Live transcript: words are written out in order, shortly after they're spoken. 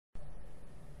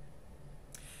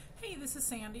This is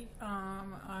Sandy.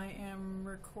 I am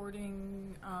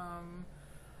recording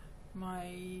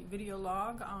my video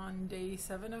log on day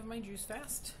 7 of my juice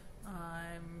fast.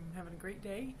 I'm having a great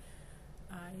day.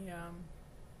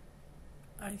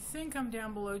 I think I'm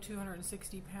down below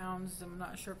 260 pounds. I'm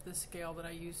not sure if the scale that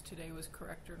I used today was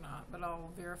correct or not, but I'll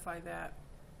verify that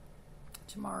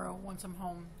tomorrow once I'm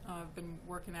home. I've been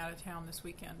working out of town this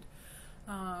weekend.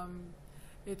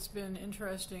 It's been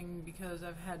interesting because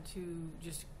I've had to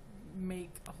just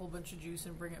make a whole bunch of juice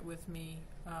and bring it with me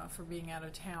for being out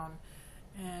of town,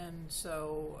 and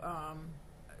so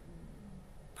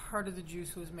part of the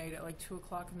juice was made at like 2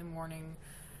 o'clock in the morning.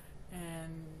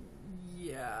 And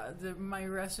yeah, my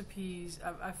recipes,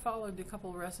 I followed a couple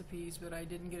of recipes, but I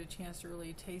didn't get a chance to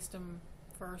really taste them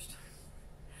first.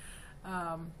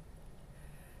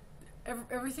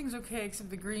 Everything's okay except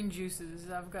the green juices.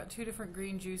 I've got 2 different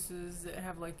green juices that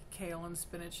have like kale and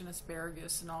spinach and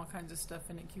asparagus and all kinds of stuff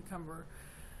in it, cucumber.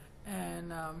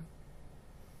 And I'm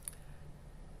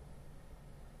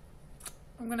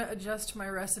going to adjust my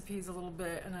recipes a little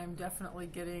bit, and I'm definitely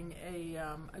getting a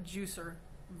juicer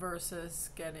versus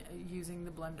using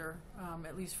the blender,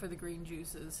 at least for the green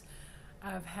juices.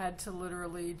 I've had to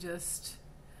literally just,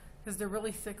 because they're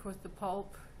really thick with the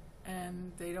pulp,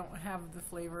 and they don't have the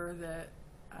flavor that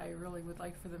I really would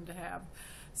like for them to have.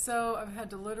 So I've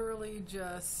had to literally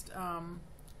just,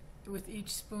 with each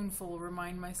spoonful,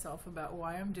 remind myself about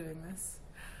why I'm doing this.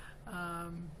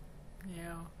 You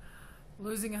know,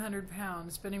 losing 100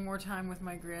 pounds, spending more time with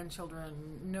my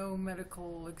grandchildren, no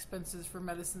medical expenses for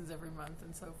medicines every month,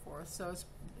 and so forth. So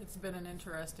it's been an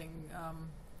interesting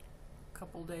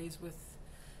couple days with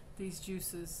these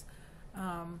juices.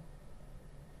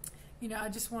 You know, I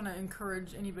just want to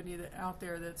encourage anybody out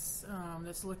there that's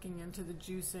looking into the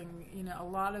juicing. You know, a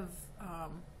lot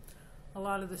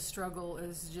of the struggle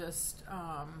is just,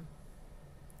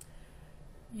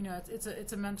 you know,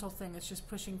 it's a mental thing. It's just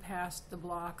pushing past the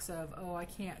blocks of, oh, I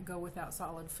can't go without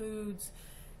solid foods.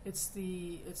 It's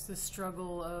the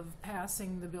struggle of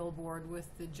passing the billboard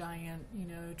with the giant, you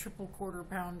know, triple quarter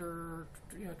pounder,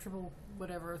 you know, triple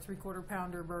whatever, 3/4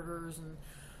 pounder burgers, and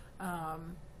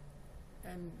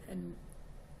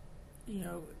you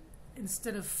know,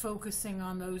 instead of focusing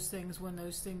on those things when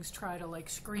those things try to like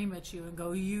scream at you and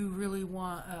go, you really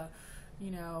want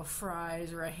you know,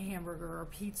 fries or a hamburger or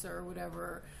pizza or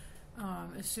whatever,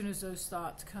 as soon as those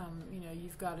thoughts come, you know,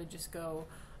 you've got to just go,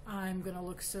 I'm going to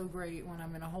look so great when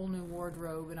I'm in a whole new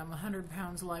wardrobe and I'm 100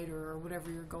 pounds lighter, or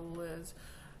whatever your goal is.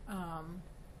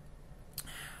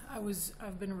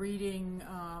 I've been reading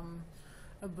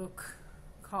a book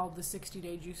called The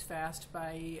 60-Day Juice Fast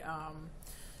by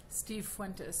Steve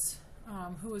Fuentes,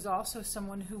 who is also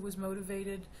someone who was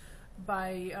motivated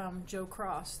by Joe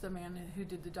Cross, the man who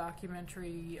did the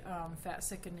documentary Fat,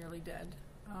 Sick, and Nearly Dead.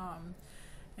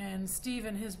 And Steve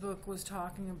in his book was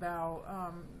talking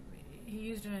about, he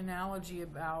used an analogy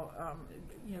about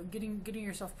you know, getting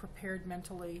yourself prepared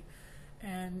mentally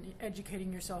and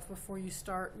educating yourself before you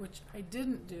start, which I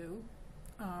didn't do.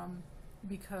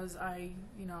 Because I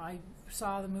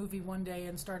saw the movie one day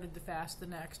and started the fast the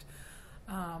next.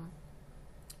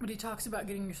 But he talks about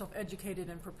getting yourself educated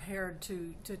and prepared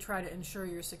to try to ensure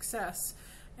your success.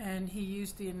 And he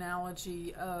used the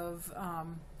analogy of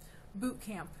boot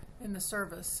camp in the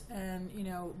service. And, you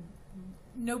know,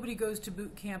 nobody goes to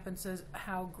boot camp and says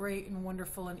how great and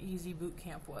wonderful and easy boot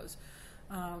camp was.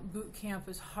 Boot camp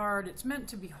is hard. It's meant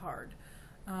to be hard.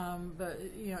 But,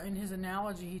 you know, in his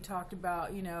analogy, he talked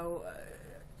about, you know,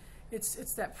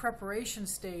 it's that preparation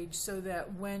stage so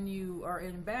that when you are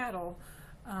in battle,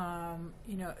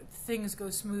 you know, things go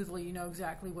smoothly, you know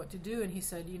exactly what to do. And he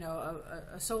said, you know,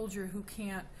 a soldier who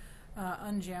can't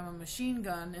unjam a machine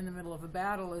gun in the middle of a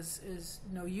battle is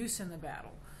no use in the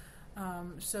battle.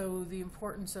 So the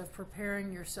importance of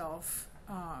preparing yourself,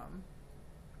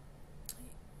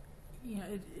 you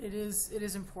know, it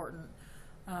is important.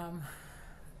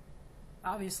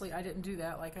 Obviously, I didn't do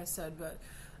that, like I said, but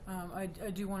I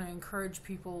do want to encourage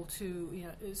people to, you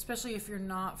know, especially if you're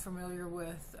not familiar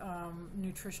with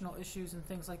nutritional issues and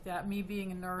things like that. Me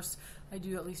being a nurse, I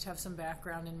do at least have some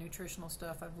background in nutritional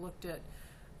stuff. I've looked at,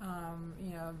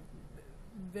 you know,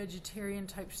 vegetarian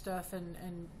type stuff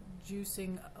and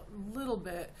juicing a little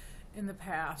bit in the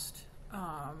past.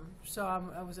 So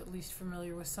I was at least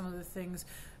familiar with some of the things.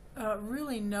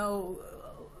 Really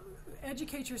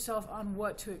educate yourself on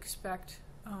what to expect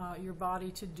your body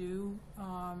to do,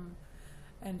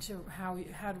 and to how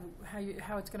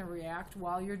it's going to react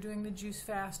while you're doing the juice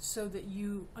fast, so that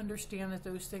you understand that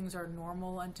those things are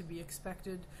normal and to be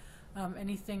expected.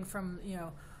 Anything from, you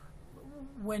know,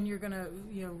 when you're gonna,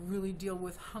 really deal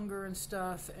with hunger and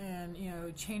stuff, and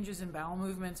changes in bowel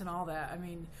movements and all that. I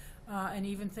mean, and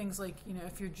even things like,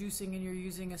 if you're juicing and you're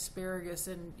using asparagus,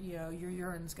 and your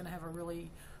urine's gonna have a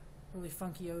really, really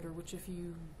funky odor. Which, if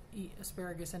you eat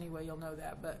asparagus anyway, you'll know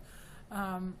that. But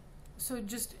so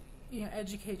just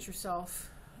educate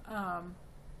yourself.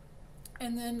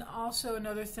 And then also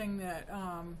another thing that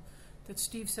that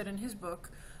Steve said in his book,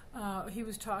 he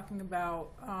was talking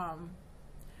about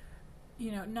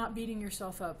not beating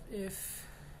yourself up. If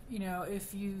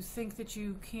you think that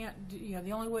you can't,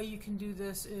 the only way you can do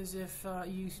this is if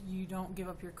you don't give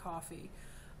up your coffee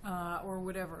or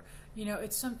whatever.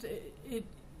 It's something.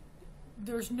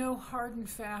 There's no hard and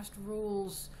fast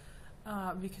rules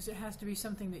because it has to be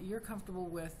something that you're comfortable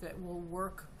with, that will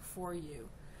work for you.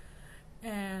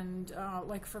 And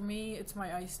like for me, it's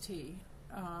my iced tea,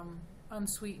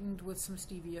 unsweetened with some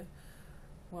stevia.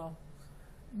 Well,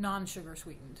 non-sugar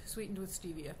sweetened with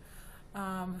stevia.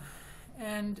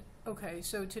 And okay,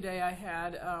 so today I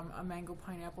had a mango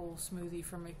pineapple smoothie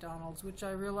from McDonald's, which I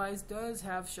realize does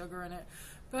have sugar in it,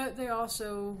 but they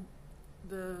also,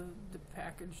 the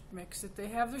packaged mix that they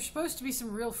have, there's supposed to be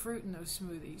some real fruit in those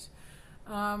smoothies.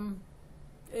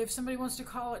 If somebody wants to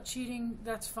call it cheating,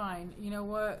 that's fine. You know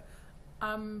what?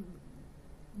 I'm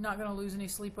not going to lose any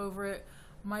sleep over it.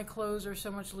 My clothes are so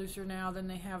much looser now than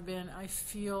they have been. I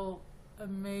feel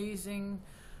amazing.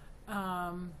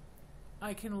 I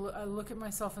look at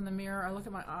myself in the mirror. I look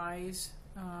at my eyes.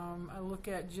 I look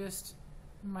at just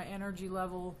my energy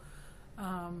level,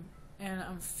 and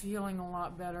I'm feeling a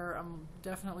lot better. I'm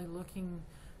definitely looking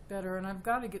better, and I've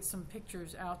got to get some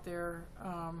pictures out there.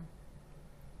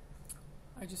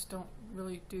 I just don't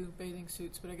really do bathing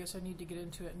suits, but I guess I need to get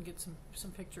into it and get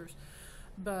some pictures.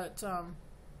 But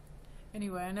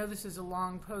anyway, I know this is a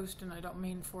long post, and I don't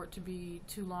mean for it to be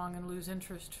too long and lose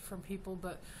interest from people,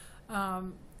 but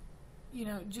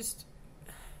just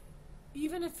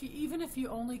even if you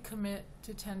only commit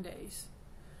to 10 days,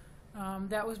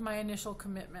 that was my initial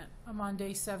commitment. I'm on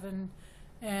day 7,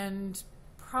 and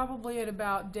probably at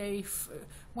about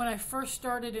when I first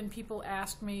started and people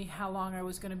asked me how long I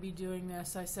was going to be doing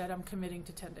this, I said I'm committing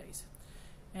to 10 days.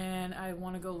 And I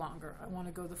want to go longer. I want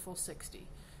to go the full 60.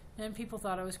 And people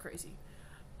thought I was crazy.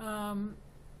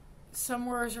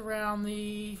 Somewhere around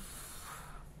maybe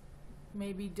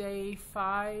day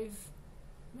 5,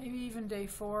 maybe even day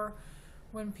 4,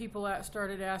 when people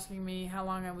started asking me how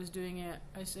long I was doing it,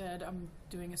 I said I'm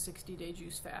doing a 60-day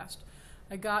juice fast.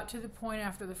 I got to the point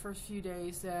after the first few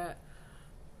days that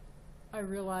I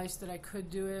realized that I could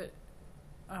do it,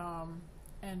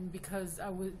 and because I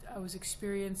was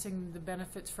experiencing the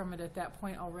benefits from it at that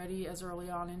point already, as early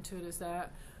on into it as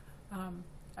that,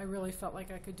 I really felt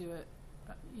like I could do it.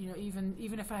 Even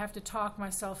if I have to talk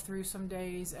myself through some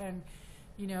days, and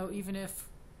even if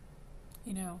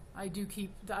I do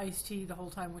keep the iced tea the whole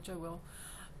time, which I will,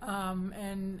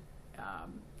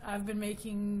 I've been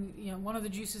making, one of the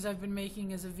juices I've been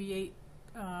making is a V8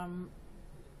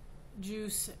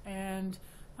 juice, and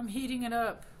I'm heating it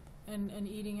up and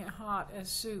eating it hot as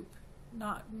soup,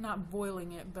 not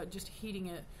boiling it, but just heating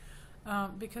it,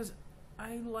 because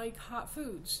I like hot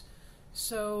foods.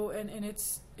 So and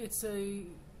it's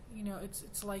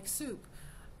like soup.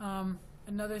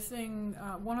 Another thing,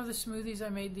 one of the smoothies I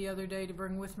made the other day to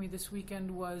bring with me this weekend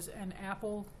was an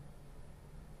apple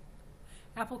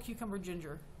cucumber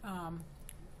ginger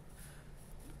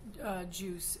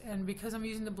juice, and because I'm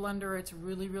using the blender, it's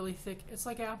really, really thick. It's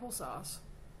like applesauce,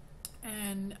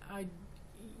 and I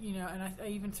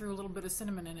even threw a little bit of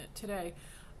cinnamon in it today,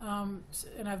 and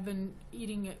I've been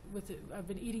eating it with it. I've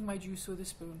been eating my juice with a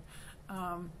spoon,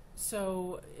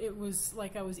 so it was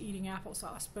like I was eating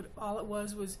applesauce, but all it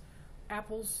was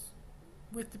apples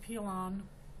with the peel on,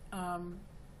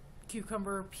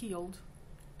 cucumber peeled,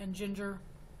 and ginger,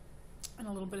 and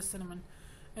a little bit of cinnamon.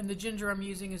 And the ginger I'm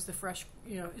using is the fresh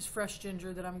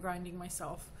ginger that I'm grinding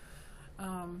myself.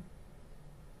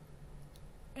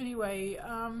 Anyway,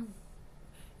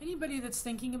 anybody that's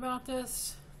thinking about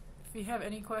this, if you have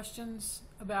any questions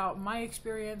about my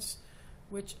experience,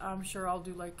 which I'm sure I'll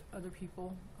do like other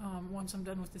people, once I'm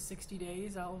done with the 60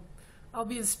 days, I'll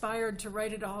be inspired to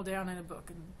write it all down in a book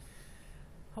and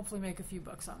hopefully make a few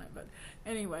bucks on it. But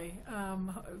anyway,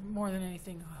 more than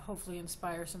anything, hopefully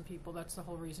inspire some people. That's the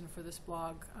whole reason for this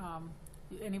blog.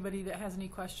 Anybody that has any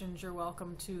questions, you're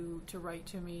welcome to write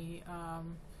to me.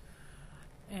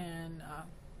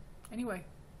 Anyway,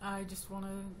 I just want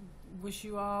to wish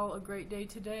you all a great day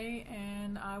today,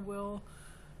 and I will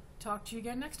talk to you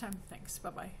again next time. Thanks.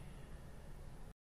 Bye-bye.